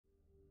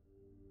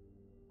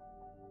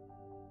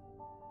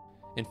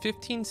In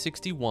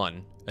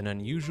 1561, an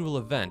unusual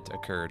event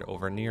occurred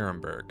over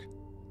Nuremberg.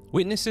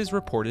 Witnesses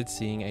reported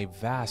seeing a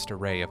vast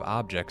array of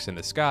objects in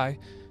the sky,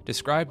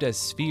 described as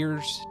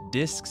spheres,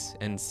 disks,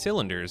 and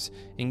cylinders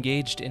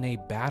engaged in a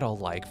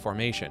battle-like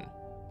formation.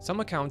 Some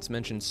accounts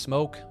mention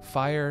smoke,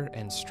 fire,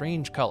 and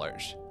strange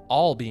colors,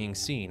 all being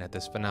seen at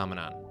this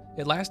phenomenon.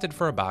 It lasted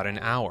for about an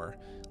hour,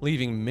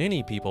 leaving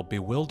many people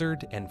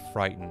bewildered and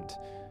frightened.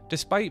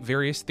 Despite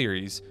various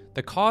theories,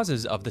 the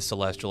causes of the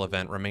celestial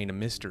event remain a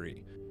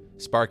mystery,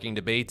 sparking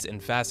debates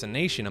and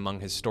fascination among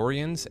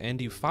historians and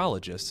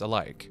ufologists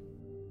alike.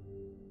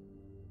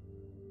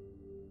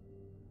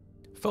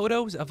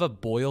 Photos of a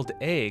boiled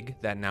egg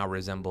that now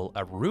resemble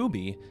a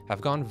ruby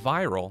have gone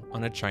viral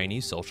on a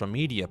Chinese social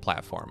media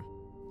platform.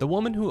 The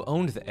woman who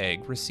owned the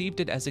egg received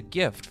it as a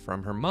gift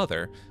from her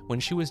mother when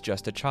she was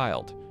just a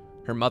child.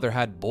 Her mother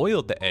had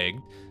boiled the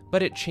egg,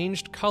 but it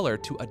changed color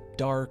to a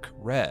dark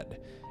red.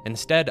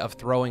 Instead of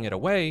throwing it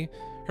away,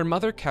 her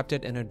mother kept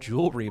it in a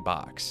jewelry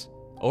box.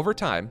 Over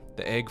time,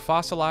 the egg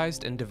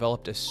fossilized and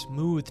developed a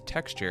smooth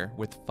texture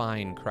with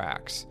fine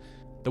cracks.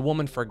 The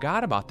woman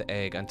forgot about the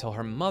egg until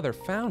her mother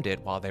found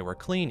it while they were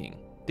cleaning.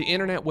 The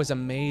internet was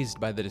amazed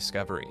by the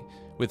discovery,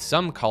 with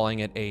some calling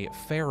it a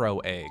pharaoh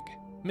egg.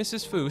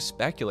 Mrs. Fu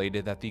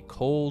speculated that the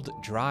cold,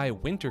 dry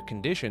winter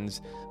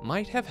conditions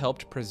might have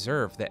helped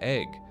preserve the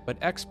egg, but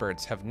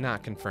experts have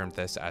not confirmed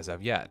this as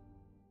of yet.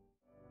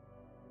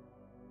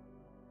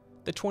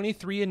 The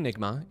 23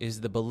 enigma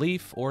is the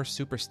belief or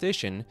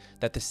superstition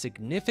that the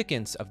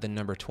significance of the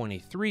number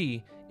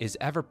 23 is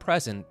ever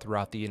present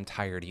throughout the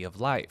entirety of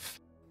life.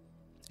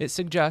 It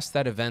suggests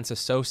that events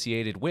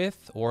associated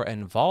with or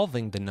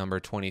involving the number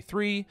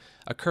 23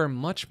 occur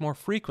much more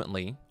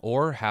frequently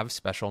or have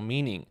special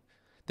meaning.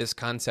 This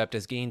concept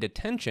has gained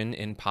attention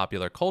in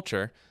popular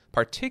culture,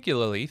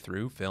 particularly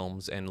through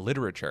films and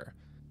literature.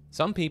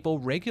 Some people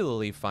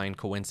regularly find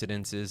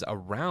coincidences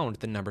around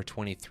the number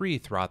 23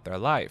 throughout their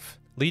life,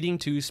 leading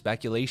to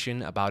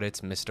speculation about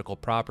its mystical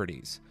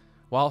properties.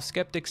 While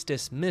skeptics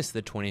dismiss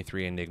the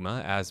 23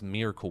 enigma as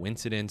mere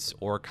coincidence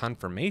or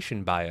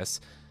confirmation bias,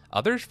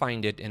 others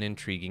find it an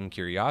intriguing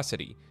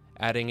curiosity,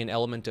 adding an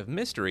element of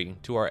mystery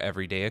to our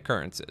everyday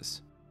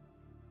occurrences.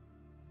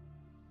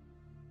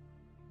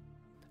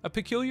 A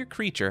peculiar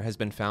creature has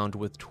been found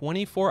with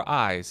 24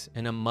 eyes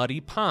in a muddy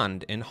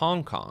pond in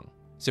Hong Kong,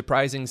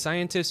 surprising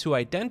scientists who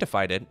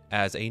identified it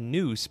as a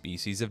new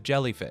species of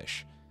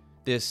jellyfish.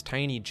 This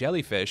tiny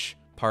jellyfish,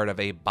 part of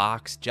a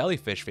box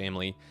jellyfish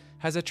family,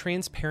 has a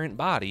transparent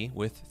body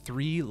with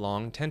 3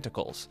 long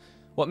tentacles.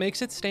 What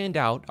makes it stand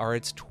out are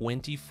its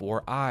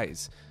 24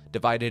 eyes,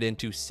 divided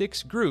into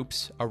 6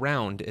 groups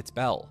around its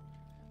bell.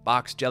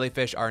 Box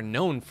jellyfish are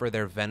known for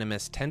their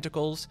venomous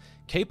tentacles,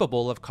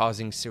 capable of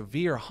causing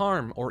severe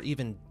harm or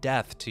even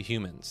death to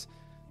humans.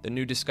 The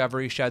new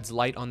discovery sheds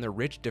light on the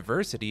rich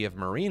diversity of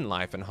marine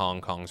life in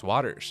Hong Kong's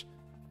waters.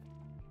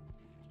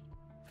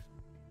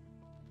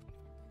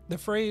 The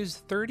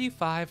phrase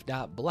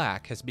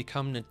 35.black has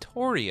become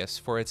notorious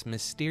for its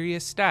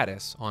mysterious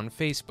status on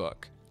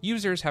Facebook.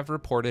 Users have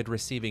reported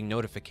receiving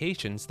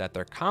notifications that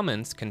their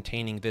comments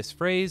containing this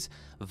phrase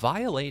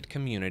violate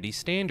community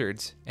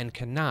standards and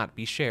cannot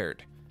be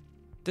shared.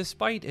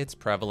 Despite its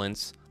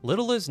prevalence,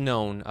 little is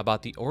known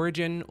about the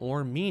origin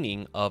or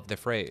meaning of the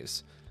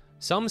phrase.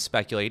 Some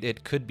speculate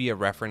it could be a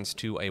reference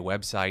to a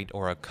website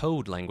or a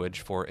code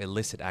language for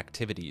illicit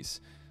activities.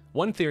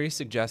 One theory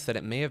suggests that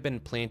it may have been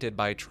planted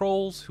by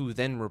trolls who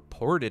then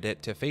reported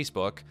it to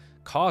Facebook,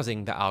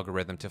 causing the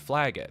algorithm to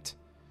flag it.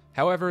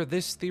 However,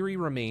 this theory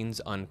remains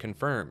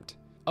unconfirmed.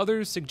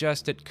 Others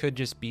suggest it could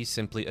just be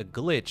simply a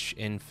glitch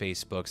in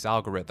Facebook's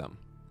algorithm.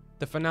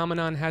 The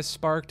phenomenon has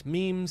sparked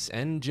memes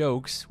and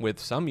jokes, with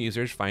some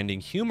users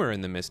finding humor in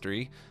the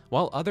mystery,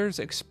 while others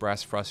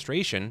express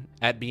frustration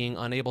at being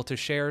unable to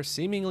share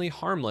seemingly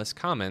harmless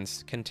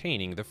comments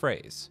containing the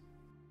phrase.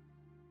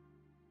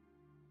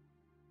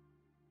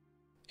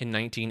 In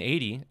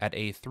 1980, at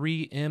a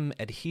 3M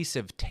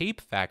adhesive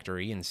tape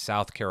factory in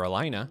South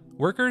Carolina,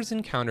 workers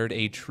encountered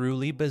a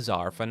truly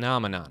bizarre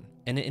phenomenon,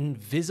 an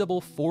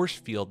invisible force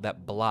field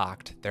that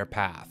blocked their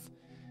path.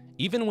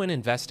 Even when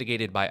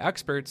investigated by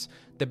experts,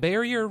 the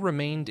barrier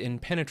remained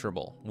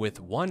impenetrable,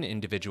 with one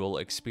individual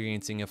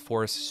experiencing a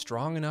force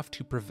strong enough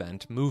to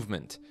prevent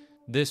movement.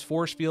 This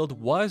force field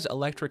was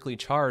electrically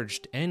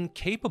charged and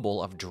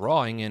capable of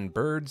drawing in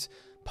birds,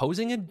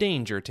 posing a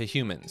danger to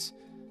humans.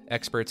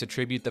 Experts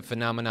attribute the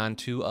phenomenon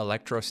to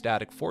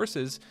electrostatic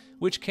forces,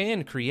 which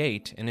can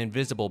create an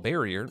invisible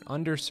barrier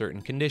under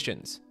certain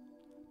conditions.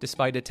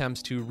 Despite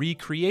attempts to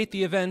recreate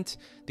the event,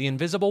 the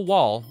invisible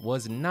wall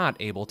was not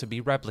able to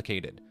be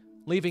replicated,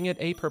 leaving it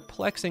a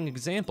perplexing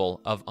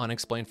example of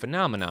unexplained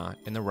phenomena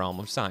in the realm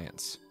of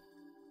science.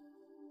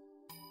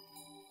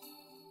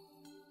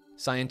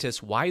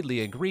 Scientists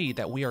widely agree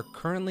that we are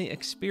currently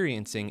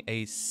experiencing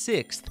a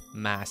 6th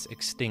mass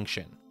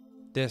extinction.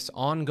 This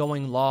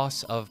ongoing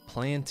loss of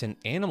plant and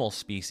animal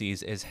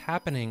species is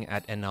happening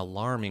at an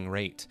alarming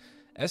rate,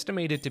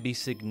 estimated to be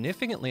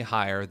significantly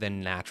higher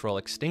than natural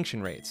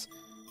extinction rates.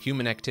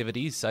 Human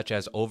activities such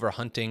as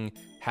overhunting,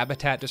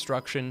 habitat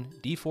destruction,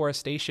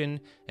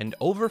 deforestation, and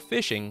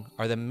overfishing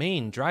are the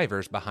main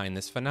drivers behind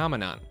this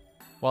phenomenon.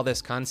 While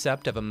this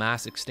concept of a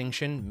mass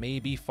extinction may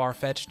be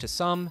far-fetched to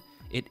some,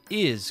 it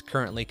is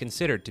currently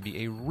considered to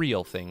be a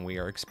real thing we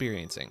are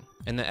experiencing,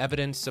 and the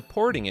evidence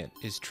supporting it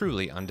is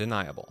truly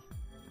undeniable.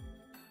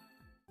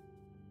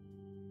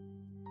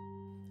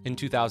 In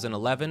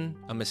 2011,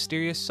 a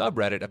mysterious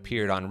subreddit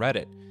appeared on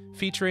Reddit,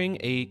 featuring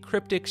a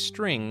cryptic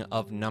string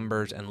of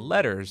numbers and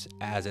letters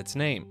as its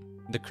name.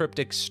 The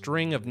cryptic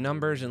string of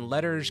numbers and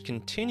letters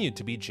continued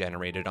to be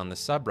generated on the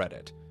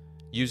subreddit.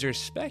 Users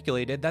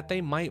speculated that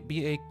they might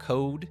be a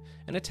code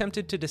and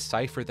attempted to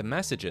decipher the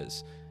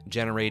messages,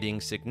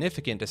 generating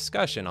significant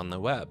discussion on the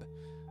web.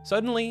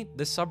 Suddenly,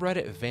 the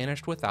subreddit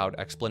vanished without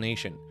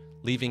explanation,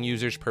 leaving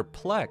users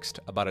perplexed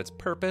about its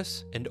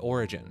purpose and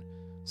origin.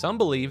 Some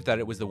believed that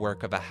it was the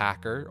work of a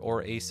hacker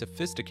or a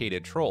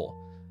sophisticated troll,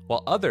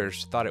 while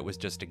others thought it was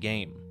just a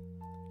game.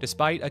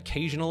 Despite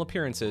occasional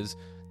appearances,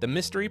 the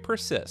mystery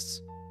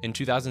persists. In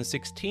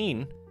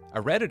 2016,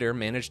 a Redditor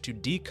managed to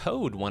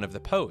decode one of the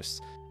posts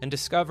and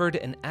discovered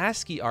an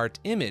ASCII art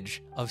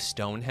image of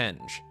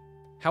Stonehenge.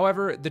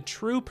 However, the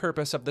true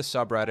purpose of the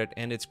subreddit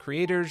and its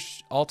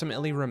creators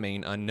ultimately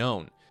remain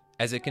unknown,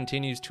 as it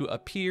continues to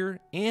appear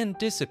and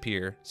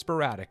disappear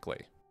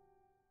sporadically.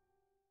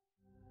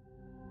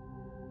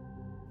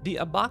 The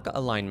Abaka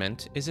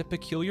alignment is a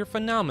peculiar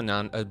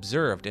phenomenon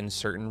observed in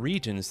certain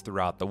regions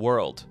throughout the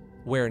world,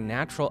 where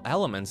natural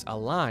elements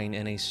align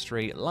in a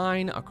straight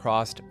line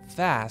across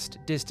vast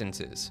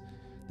distances.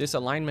 This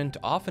alignment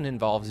often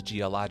involves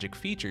geologic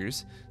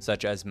features,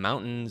 such as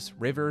mountains,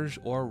 rivers,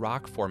 or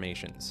rock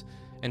formations,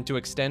 and to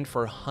extend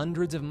for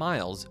hundreds of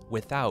miles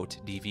without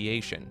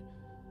deviation.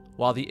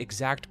 While the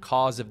exact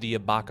cause of the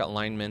Abaka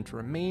alignment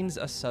remains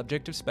a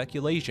subject of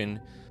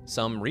speculation,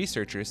 some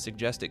researchers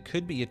suggest it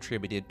could be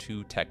attributed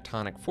to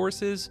tectonic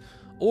forces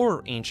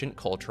or ancient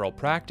cultural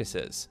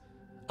practices.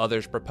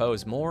 Others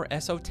propose more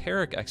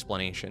esoteric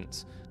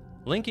explanations,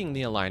 linking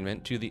the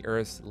alignment to the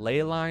Earth's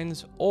ley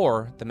lines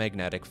or the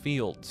magnetic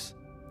fields.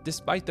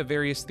 Despite the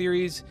various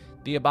theories,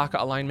 the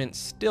Abaka alignment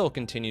still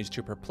continues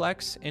to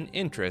perplex and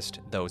interest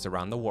those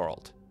around the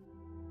world.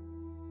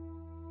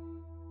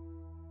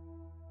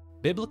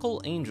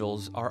 Biblical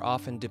angels are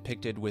often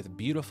depicted with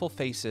beautiful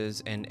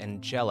faces and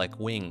angelic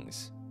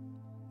wings.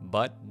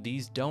 But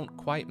these don't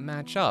quite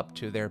match up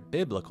to their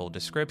biblical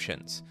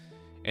descriptions.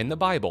 In the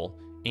Bible,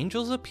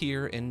 angels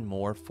appear in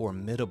more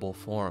formidable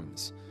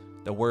forms.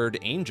 The word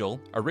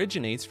angel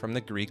originates from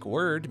the Greek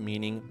word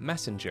meaning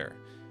messenger.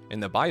 In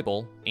the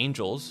Bible,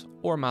 angels,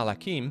 or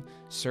malachim,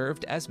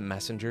 served as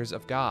messengers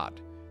of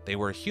God. They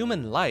were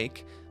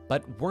human-like,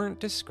 but weren't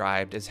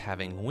described as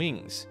having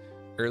wings.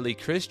 Early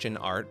Christian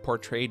art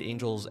portrayed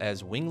angels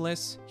as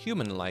wingless,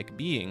 human-like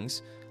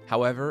beings.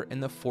 However, in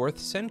the 4th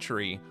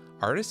century,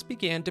 artists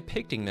began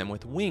depicting them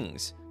with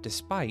wings,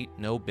 despite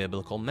no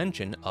biblical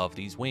mention of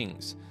these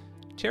wings.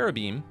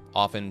 Cherubim,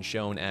 often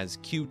shown as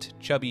cute,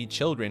 chubby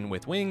children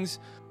with wings,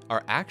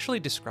 are actually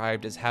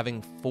described as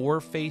having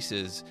 4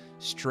 faces,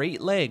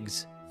 straight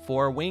legs,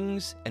 4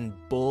 wings, and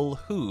bull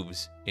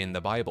hooves in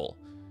the Bible.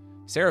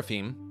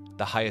 Seraphim,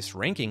 the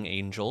highest-ranking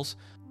angels,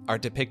 are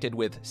depicted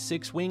with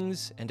 6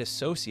 wings and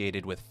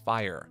associated with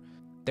fire.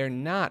 They're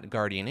not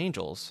guardian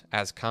angels,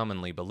 as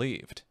commonly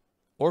believed.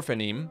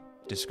 Orphanim,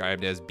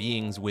 described as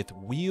beings with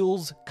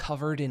wheels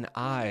covered in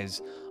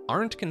eyes,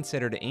 aren't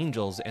considered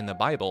angels in the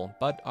Bible,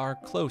 but are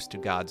close to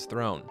God's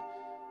throne.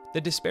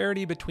 The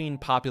disparity between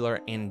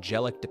popular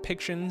angelic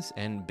depictions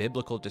and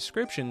biblical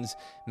descriptions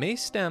may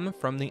stem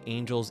from the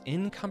angels'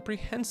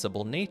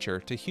 incomprehensible nature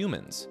to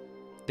humans.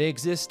 They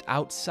exist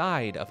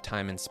outside of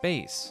time and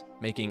space,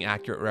 making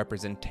accurate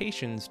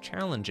representations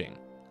challenging.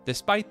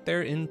 Despite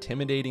their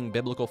intimidating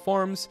biblical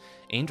forms,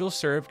 angels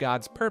serve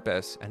God's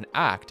purpose and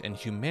act in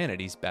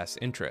humanity's best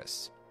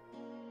interests.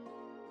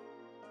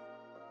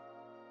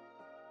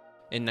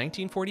 In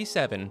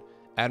 1947,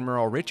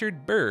 Admiral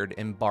Richard Byrd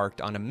embarked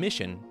on a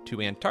mission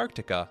to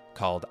Antarctica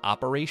called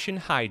Operation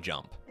High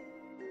Jump.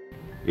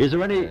 Is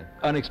there any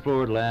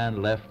unexplored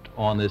land left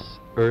on this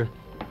earth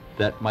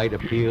that might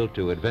appeal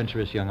to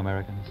adventurous young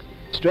Americans?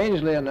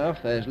 Strangely enough,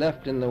 there's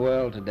left in the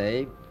world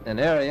today an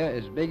area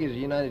as big as the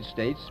United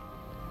States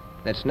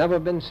that's never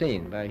been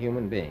seen by a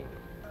human being.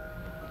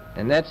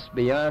 And that's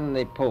beyond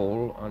the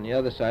pole, on the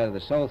other side of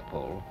the South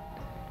Pole,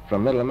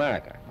 from Middle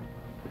America.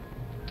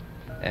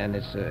 And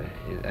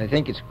I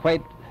think it's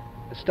quite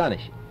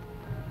astonishing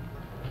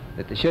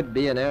that there should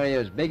be an area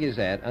as big as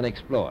that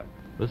unexplored.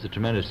 That's a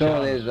tremendous So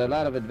challenge. there's a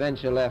lot of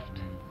adventure left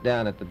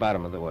down at the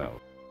bottom of the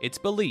world. It's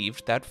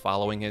believed that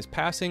following his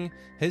passing,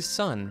 his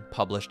son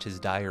published his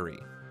diary,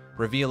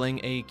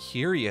 revealing a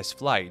curious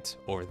flight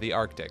over the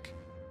Arctic.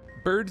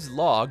 Byrd's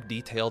log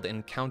detailed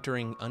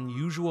encountering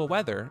unusual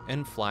weather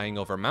and flying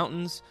over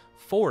mountains,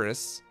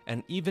 forests,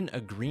 and even a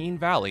green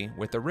valley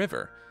with a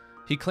river.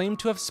 He claimed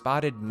to have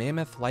spotted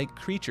mammoth-like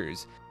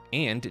creatures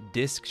and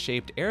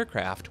disc-shaped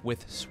aircraft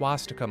with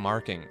swastika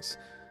markings.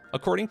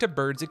 According to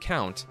Byrd's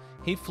account,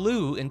 He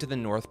flew into the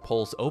North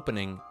Pole's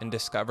opening and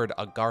discovered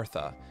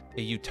Agartha,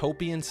 a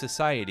utopian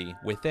society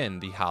within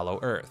the hollow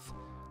Earth.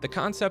 The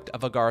concept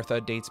of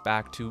Agartha dates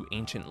back to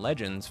ancient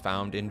legends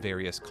found in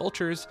various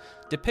cultures,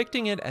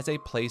 depicting it as a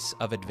place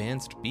of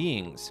advanced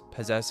beings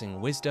possessing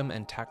wisdom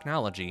and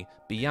technology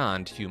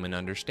beyond human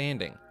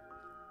understanding.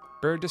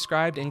 Bird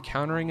described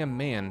encountering a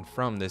man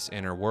from this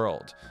inner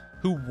world,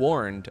 who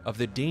warned of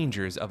the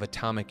dangers of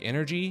atomic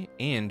energy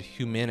and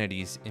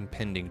humanity's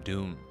impending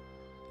doom.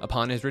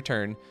 Upon his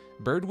return,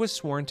 Bird was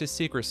sworn to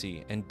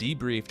secrecy and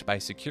debriefed by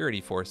security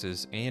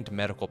forces and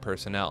medical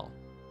personnel.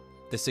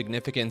 The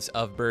significance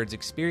of Bird's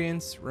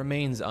experience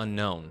remains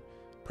unknown,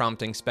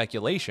 prompting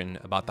speculation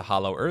about the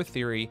hollow Earth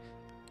theory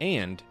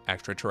and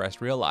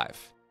extraterrestrial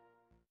life.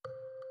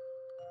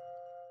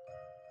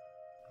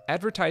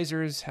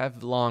 Advertisers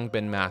have long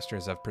been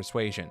masters of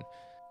persuasion,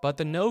 but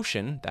the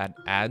notion that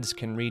ads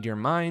can read your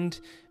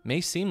mind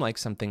may seem like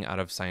something out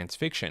of science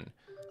fiction.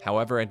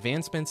 However,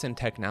 advancements in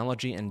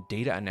technology and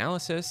data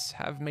analysis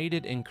have made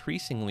it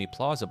increasingly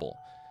plausible.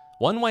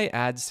 One way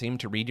ads seem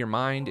to read your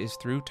mind is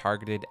through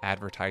targeted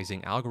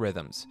advertising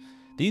algorithms.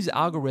 These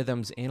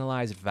algorithms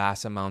analyze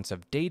vast amounts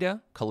of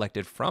data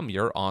collected from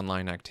your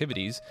online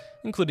activities,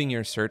 including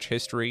your search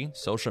history,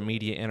 social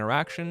media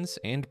interactions,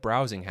 and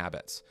browsing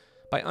habits.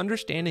 By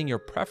understanding your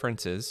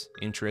preferences,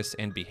 interests,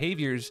 and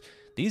behaviors,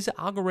 these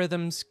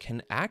algorithms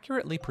can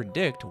accurately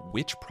predict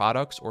which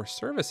products or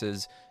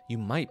services you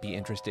might be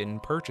interested in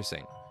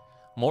purchasing.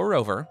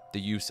 Moreover, the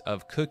use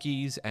of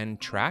cookies and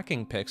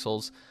tracking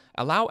pixels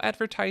allow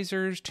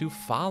advertisers to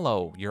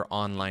follow your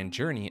online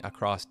journey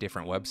across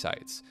different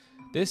websites.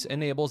 This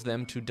enables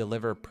them to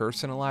deliver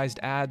personalized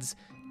ads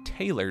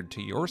tailored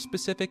to your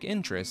specific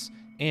interests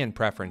and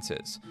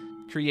preferences,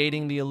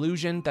 creating the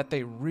illusion that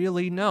they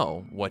really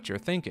know what you're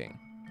thinking.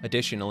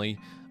 Additionally,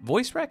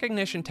 voice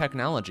recognition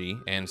technology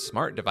and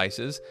smart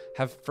devices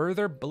have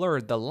further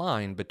blurred the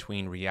line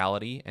between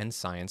reality and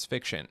science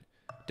fiction.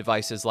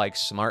 Devices like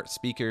smart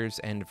speakers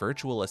and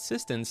virtual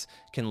assistants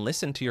can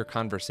listen to your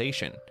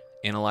conversation,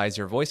 analyze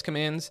your voice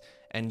commands,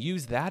 and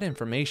use that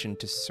information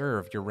to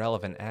serve your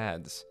relevant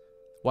ads.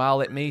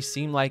 While it may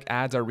seem like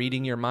ads are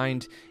reading your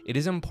mind, it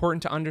is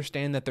important to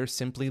understand that they're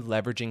simply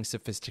leveraging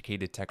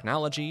sophisticated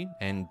technology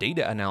and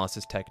data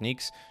analysis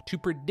techniques to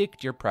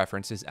predict your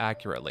preferences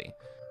accurately.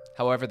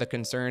 However, the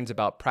concerns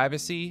about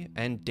privacy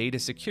and data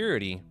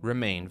security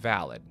remain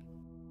valid.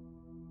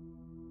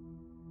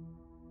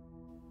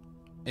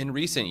 In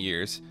recent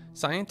years,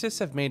 scientists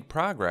have made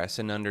progress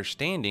in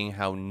understanding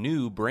how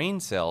new brain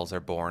cells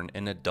are born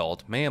in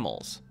adult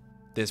mammals.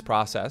 This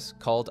process,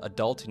 called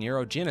adult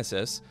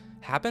neurogenesis,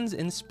 happens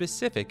in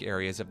specific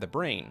areas of the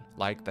brain,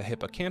 like the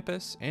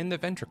hippocampus and the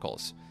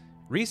ventricles.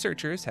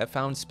 Researchers have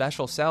found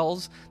special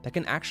cells that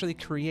can actually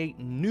create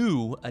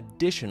new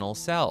additional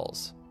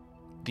cells.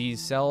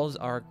 These cells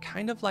are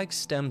kind of like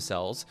stem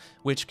cells,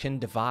 which can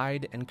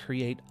divide and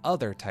create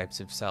other types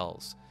of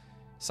cells.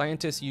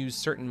 Scientists use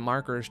certain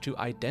markers to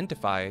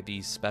identify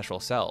these special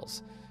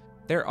cells.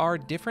 There are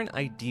different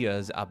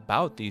ideas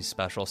about these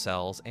special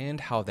cells and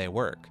how they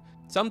work.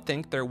 Some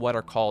think they're what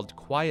are called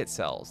quiet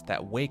cells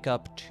that wake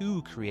up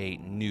to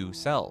create new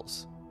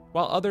cells,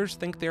 while others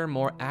think they are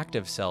more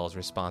active cells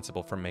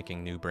responsible for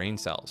making new brain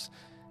cells.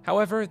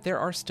 However, there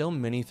are still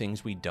many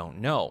things we don't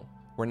know.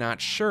 We're not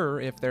sure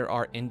if there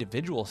are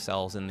individual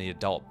cells in the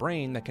adult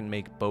brain that can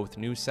make both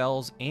new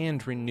cells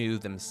and renew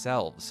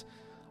themselves.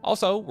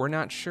 Also, we're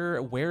not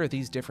sure where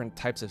these different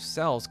types of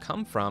cells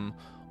come from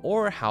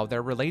or how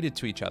they're related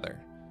to each other.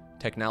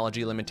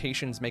 Technology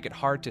limitations make it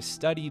hard to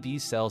study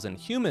these cells in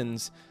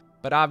humans,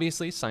 but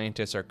obviously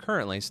scientists are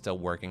currently still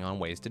working on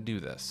ways to do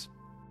this.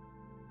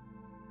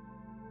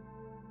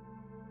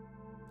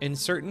 In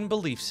certain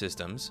belief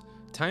systems,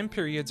 time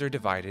periods are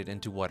divided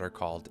into what are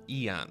called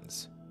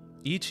eons.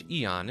 Each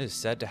eon is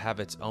said to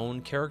have its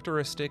own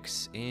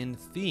characteristics and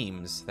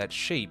themes that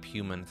shape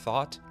human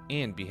thought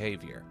and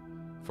behavior.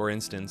 For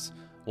instance,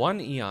 one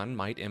eon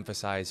might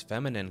emphasize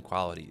feminine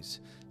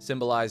qualities,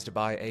 symbolized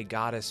by a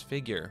goddess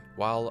figure,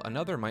 while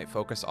another might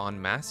focus on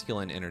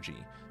masculine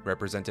energy,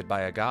 represented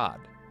by a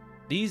god.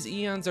 These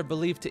eons are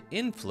believed to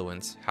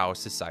influence how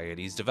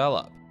societies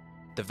develop,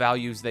 the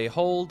values they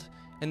hold,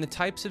 and the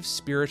types of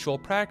spiritual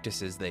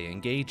practices they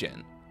engage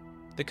in.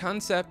 The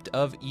concept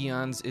of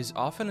eons is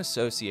often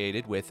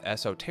associated with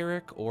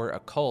esoteric or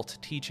occult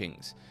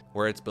teachings,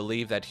 where it's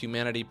believed that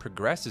humanity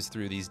progresses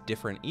through these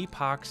different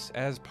epochs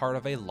as part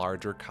of a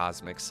larger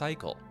cosmic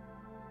cycle.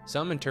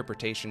 Some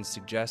interpretations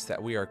suggest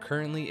that we are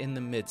currently in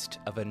the midst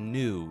of a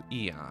new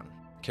eon,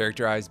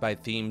 characterized by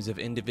themes of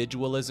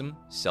individualism,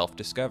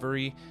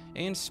 self-discovery,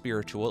 and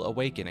spiritual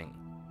awakening.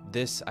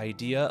 This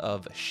idea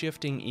of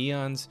shifting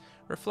eons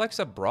reflects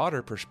a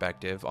broader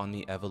perspective on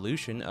the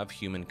evolution of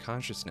human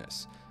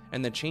consciousness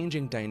and the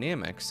changing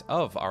dynamics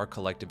of our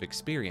collective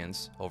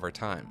experience over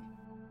time.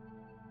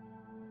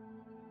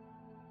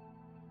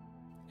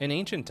 In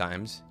ancient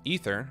times,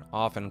 ether,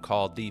 often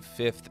called the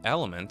fifth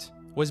element,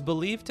 was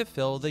believed to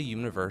fill the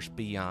universe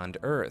beyond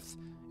Earth,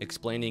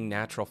 explaining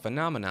natural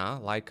phenomena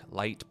like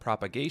light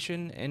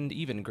propagation and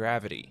even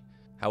gravity.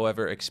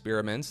 However,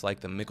 experiments like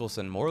the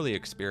Michelson-Morley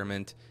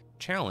experiment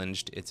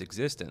challenged its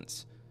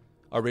existence.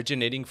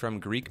 Originating from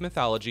Greek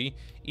mythology,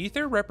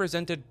 ether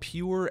represented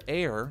pure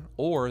air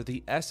or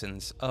the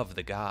essence of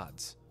the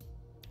gods.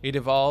 It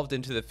evolved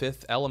into the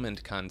fifth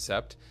element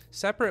concept,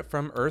 separate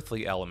from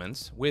earthly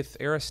elements, with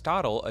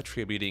Aristotle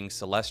attributing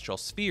celestial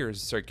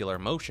spheres' circular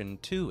motion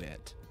to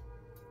it.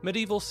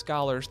 Medieval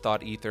scholars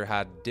thought ether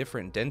had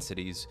different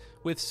densities,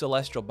 with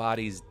celestial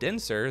bodies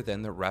denser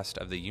than the rest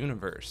of the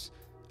universe.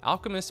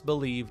 Alchemists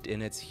believed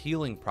in its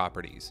healing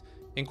properties,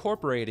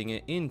 incorporating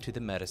it into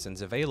the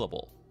medicines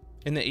available.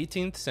 In the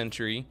 18th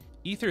century,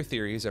 ether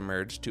theories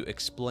emerged to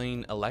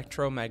explain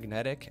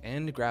electromagnetic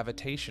and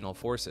gravitational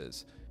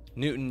forces.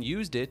 Newton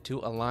used it to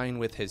align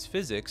with his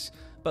physics,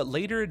 but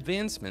later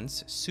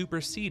advancements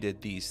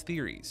superseded these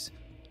theories.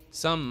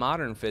 Some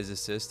modern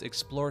physicists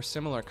explore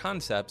similar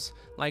concepts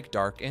like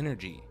dark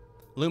energy.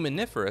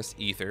 Luminiferous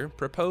ether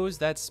proposed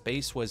that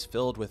space was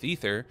filled with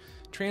ether,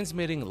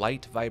 transmitting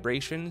light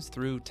vibrations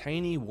through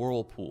tiny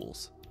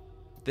whirlpools.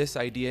 This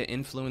idea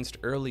influenced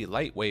early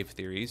light wave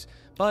theories,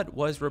 but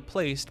was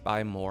replaced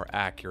by more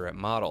accurate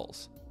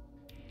models.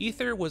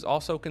 Ether was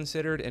also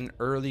considered in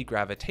early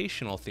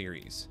gravitational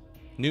theories.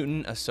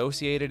 Newton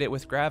associated it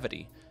with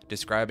gravity,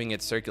 describing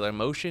its circular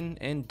motion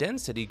and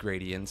density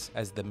gradients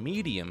as the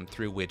medium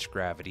through which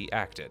gravity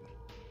acted.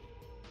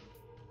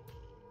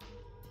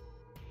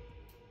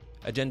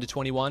 Agenda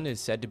 21 is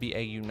said to be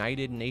a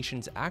United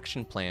Nations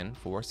action plan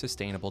for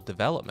sustainable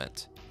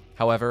development.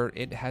 However,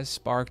 it has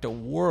sparked a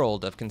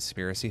world of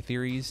conspiracy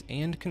theories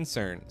and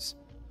concerns.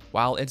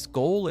 While its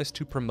goal is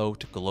to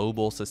promote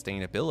global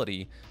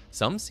sustainability,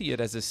 some see it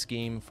as a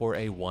scheme for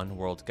a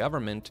one-world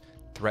government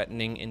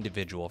threatening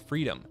individual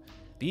freedom.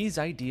 These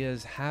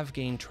ideas have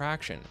gained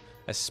traction,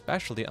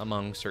 especially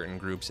among certain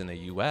groups in the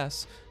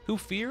US who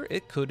fear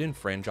it could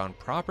infringe on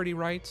property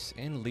rights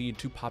and lead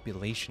to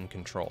population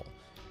control.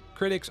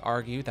 Critics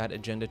argue that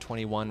Agenda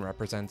 21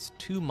 represents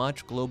too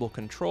much global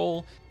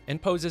control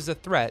and poses a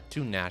threat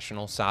to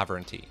national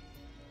sovereignty.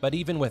 But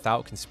even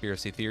without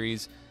conspiracy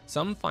theories,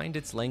 some find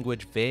its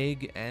language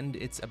vague and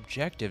its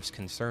objectives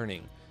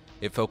concerning.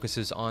 It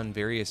focuses on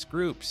various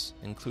groups,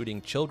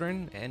 including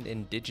children and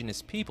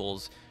indigenous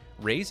peoples,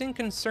 raising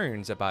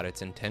concerns about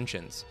its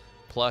intentions.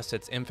 Plus,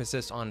 its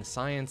emphasis on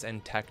science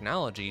and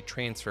technology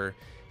transfer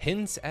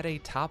hints at a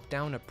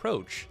top-down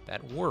approach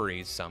that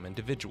worries some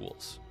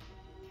individuals.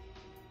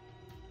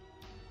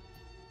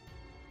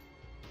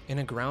 In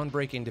a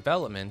groundbreaking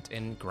development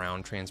in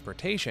ground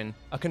transportation,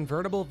 a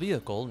convertible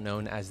vehicle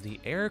known as the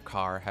air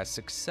car has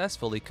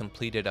successfully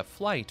completed a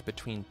flight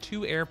between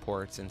two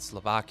airports in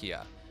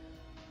Slovakia.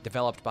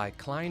 Developed by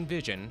Klein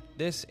Vision,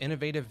 this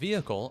innovative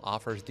vehicle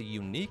offers the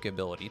unique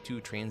ability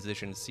to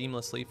transition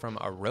seamlessly from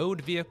a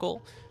road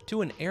vehicle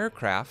to an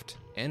aircraft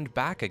and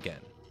back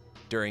again.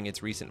 During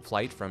its recent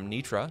flight from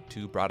Nitra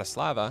to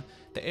Bratislava,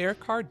 the air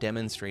car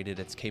demonstrated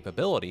its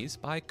capabilities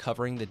by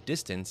covering the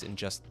distance in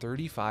just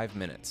 35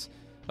 minutes.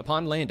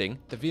 Upon landing,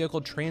 the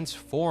vehicle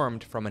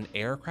transformed from an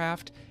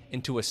aircraft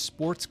into a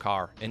sports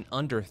car in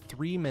under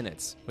 3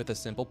 minutes with a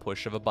simple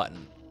push of a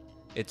button.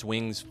 Its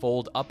wings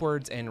fold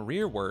upwards and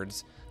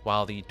rearwards,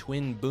 while the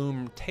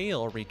twin-boom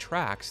tail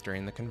retracts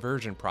during the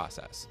conversion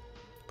process.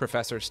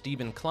 Professor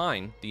Stephen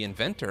Klein, the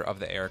inventor of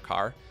the air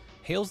car,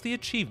 hails the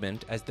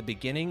achievement as the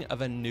beginning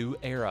of a new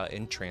era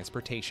in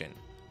transportation,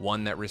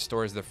 one that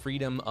restores the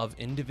freedom of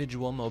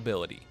individual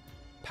mobility.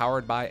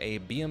 Powered by a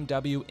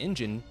BMW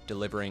engine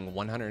delivering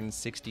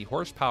 160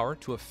 horsepower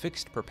to a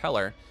fixed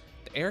propeller,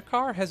 the air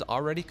car has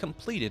already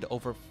completed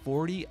over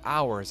 40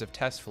 hours of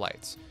test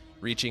flights,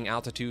 reaching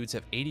altitudes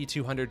of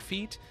 8,200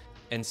 feet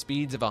and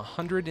speeds of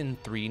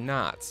 103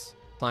 knots.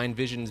 Klein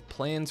Vision's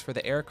plans for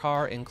the air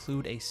car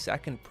include a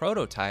second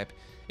prototype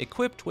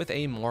equipped with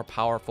a more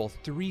powerful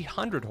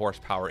 300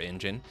 horsepower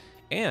engine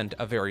and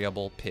a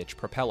variable pitch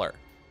propeller.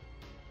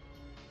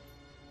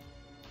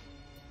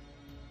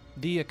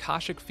 The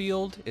Akashic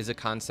field is a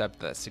concept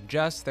that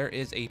suggests there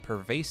is a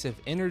pervasive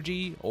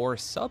energy or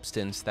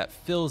substance that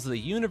fills the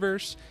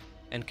universe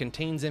and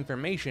contains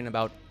information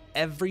about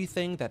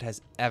everything that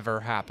has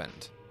ever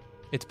happened.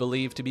 It's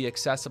believed to be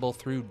accessible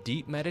through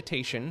deep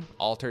meditation,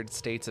 altered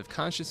states of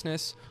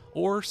consciousness,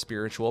 or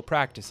spiritual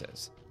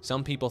practices.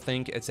 Some people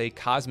think it's a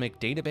cosmic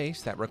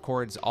database that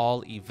records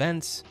all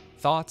events,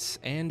 thoughts,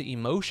 and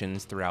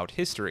emotions throughout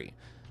history.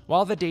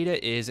 While the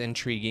data is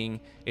intriguing,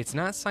 it's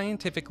not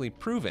scientifically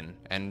proven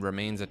and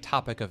remains a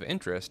topic of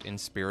interest in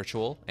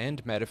spiritual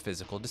and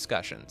metaphysical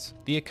discussions.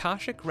 The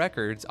Akashic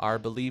records are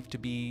believed to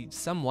be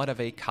somewhat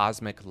of a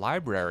cosmic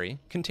library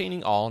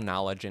containing all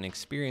knowledge and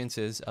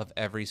experiences of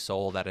every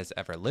soul that has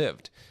ever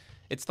lived.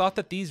 It's thought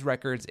that these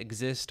records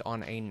exist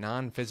on a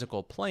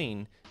non-physical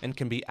plane and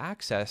can be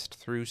accessed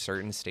through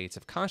certain states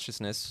of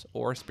consciousness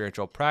or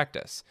spiritual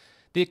practice.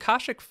 The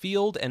Akashic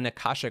field and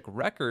Akashic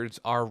records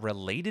are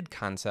related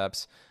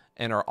concepts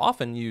and are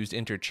often used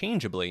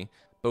interchangeably.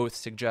 Both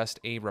suggest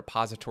a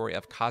repository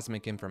of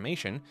cosmic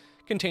information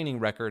containing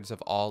records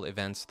of all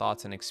events,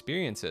 thoughts, and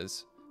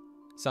experiences.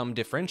 Some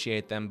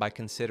differentiate them by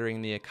considering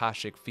the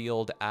Akashic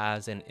field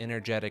as an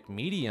energetic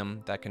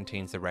medium that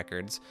contains the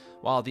records,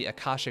 while the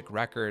Akashic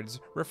records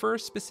refer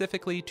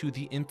specifically to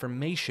the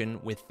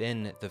information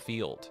within the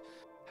field.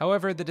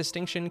 However, the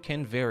distinction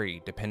can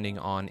vary depending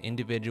on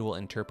individual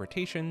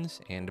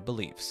interpretations and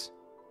beliefs.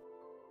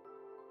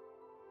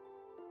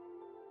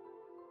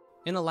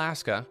 In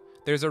Alaska,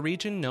 there's a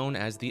region known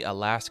as the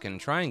Alaskan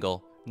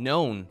Triangle,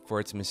 known for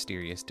its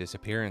mysterious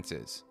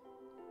disappearances.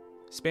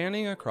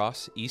 Spanning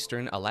across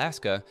eastern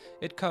Alaska,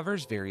 it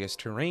covers various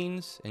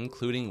terrains,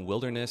 including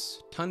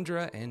wilderness,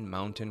 tundra, and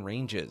mountain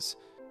ranges.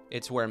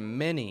 It's where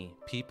many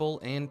people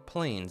and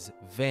planes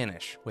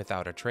vanish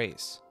without a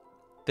trace.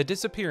 The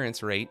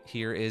disappearance rate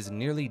here is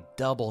nearly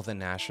double the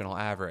national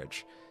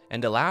average,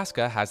 and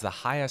Alaska has the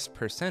highest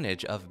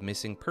percentage of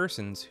missing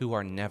persons who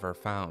are never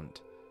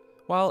found.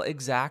 While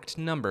exact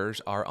numbers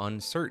are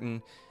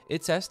uncertain,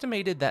 it's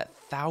estimated that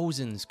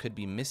thousands could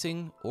be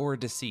missing or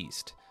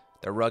deceased.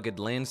 The rugged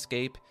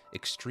landscape,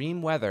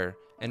 extreme weather,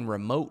 and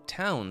remote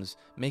towns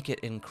make it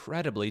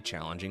incredibly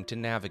challenging to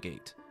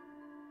navigate.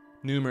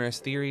 Numerous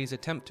theories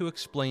attempt to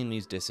explain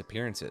these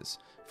disappearances,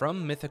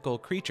 from mythical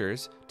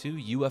creatures to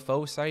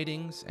UFO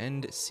sightings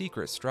and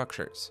secret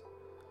structures.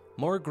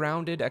 More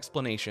grounded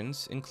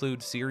explanations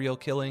include serial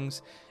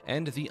killings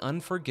and the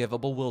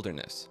unforgivable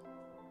wilderness.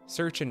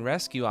 Search and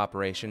rescue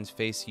operations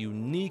face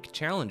unique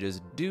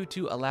challenges due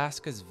to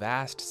Alaska's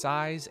vast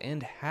size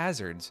and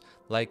hazards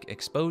like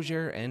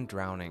exposure and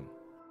drowning.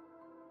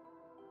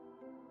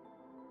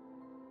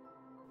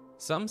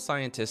 Some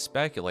scientists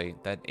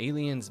speculate that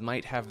aliens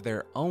might have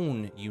their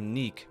own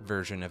unique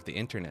version of the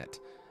internet,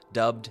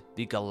 dubbed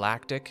the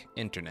Galactic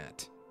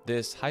Internet.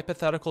 This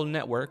hypothetical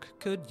network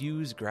could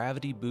use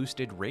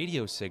gravity-boosted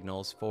radio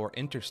signals for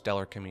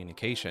interstellar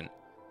communication.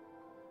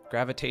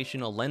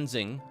 Gravitational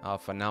lensing, a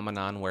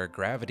phenomenon where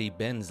gravity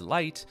bends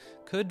light,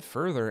 could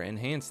further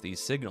enhance these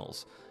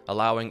signals,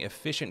 allowing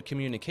efficient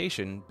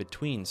communication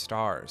between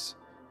stars.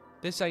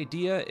 This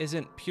idea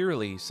isn't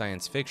purely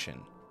science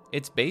fiction.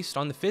 It's based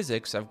on the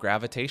physics of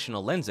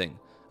gravitational lensing,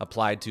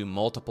 applied to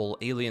multiple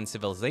alien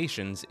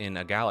civilizations in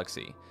a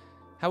galaxy.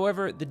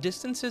 However, the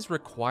distances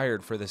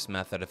required for this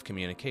method of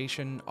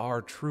communication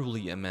are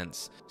truly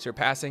immense,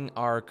 surpassing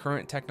our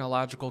current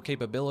technological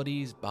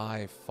capabilities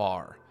by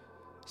far.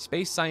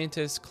 Space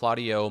scientist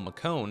Claudio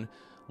McCone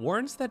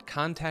warns that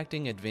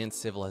contacting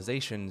advanced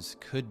civilizations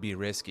could be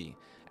risky,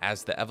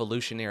 as the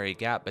evolutionary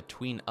gap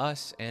between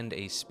us and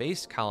a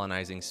space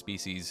colonizing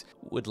species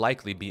would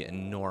likely be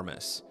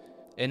enormous.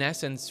 In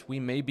essence, we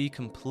may be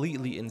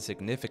completely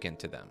insignificant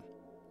to them.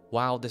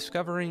 While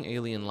discovering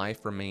alien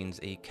life remains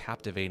a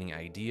captivating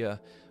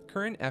idea,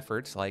 current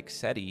efforts like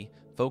SETI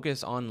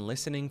focus on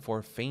listening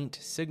for faint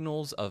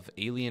signals of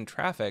alien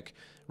traffic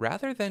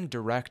rather than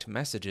direct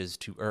messages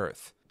to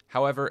Earth.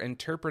 However,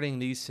 interpreting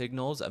these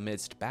signals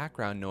amidst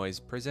background noise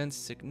presents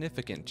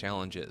significant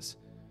challenges.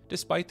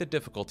 Despite the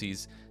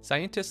difficulties,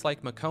 scientists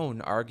like McCone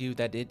argue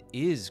that it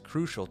is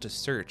crucial to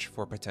search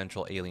for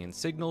potential alien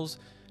signals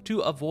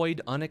to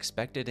avoid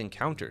unexpected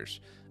encounters,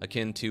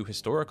 akin to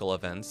historical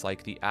events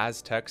like the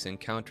Aztecs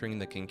encountering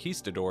the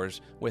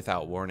conquistadors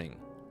without warning.